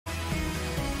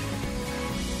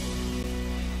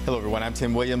Hello everyone, I'm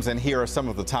Tim Williams, and here are some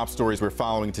of the top stories we're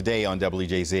following today on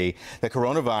WJZ. The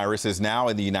coronavirus is now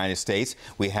in the United States.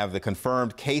 We have the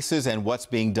confirmed cases and what's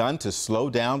being done to slow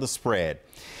down the spread.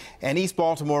 An East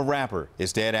Baltimore rapper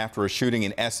is dead after a shooting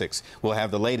in Essex. We'll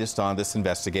have the latest on this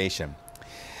investigation.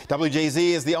 WJZ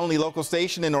is the only local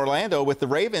station in Orlando with the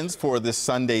Ravens for this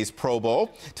Sunday's Pro Bowl.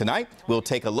 Tonight, we'll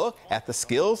take a look at the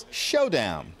Skills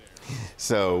Showdown.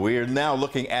 So we're now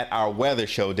looking at our weather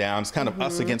showdown. It's kind of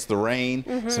us against the rain.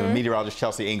 So meteorologist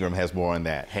Chelsea Ingram has more on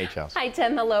that. Hey, Chelsea. Hi,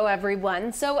 Tim. Hello,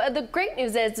 everyone. So the great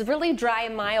news is it's really dry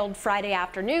and mild Friday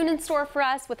afternoon in store for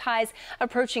us with highs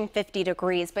approaching 50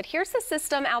 degrees. But here's the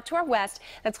system out to our west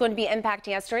that's going to be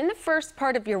impacting us during the first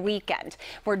part of your weekend.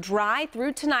 We're dry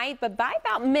through tonight, but by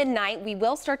about midnight, we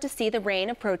will start to see the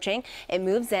rain approaching. It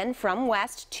moves in from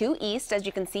west to east, as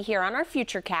you can see here on our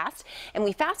futurecast. And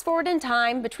we fast forward in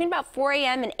time between about 4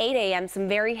 a.m. and 8 a.m. some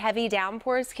very heavy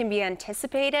downpours can be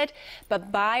anticipated, but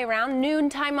by around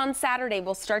noontime on Saturday,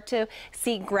 we'll start to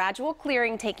see gradual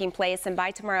clearing taking place, and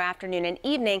by tomorrow afternoon and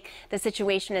evening, the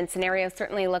situation and scenario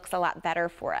certainly looks a lot better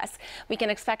for us. We can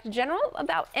expect a general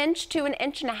about inch to an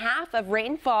inch and a half of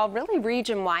rainfall, really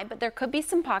region-wide, but there could be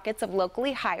some pockets of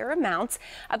locally higher amounts.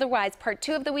 Otherwise, part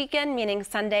 2 of the weekend, meaning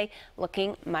Sunday,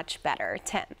 looking much better.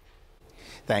 Tim.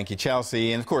 Thank you,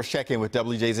 Chelsea. And of course, check in with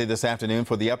WJZ this afternoon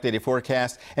for the updated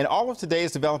forecast and all of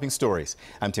today's developing stories.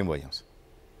 I'm Tim Williams.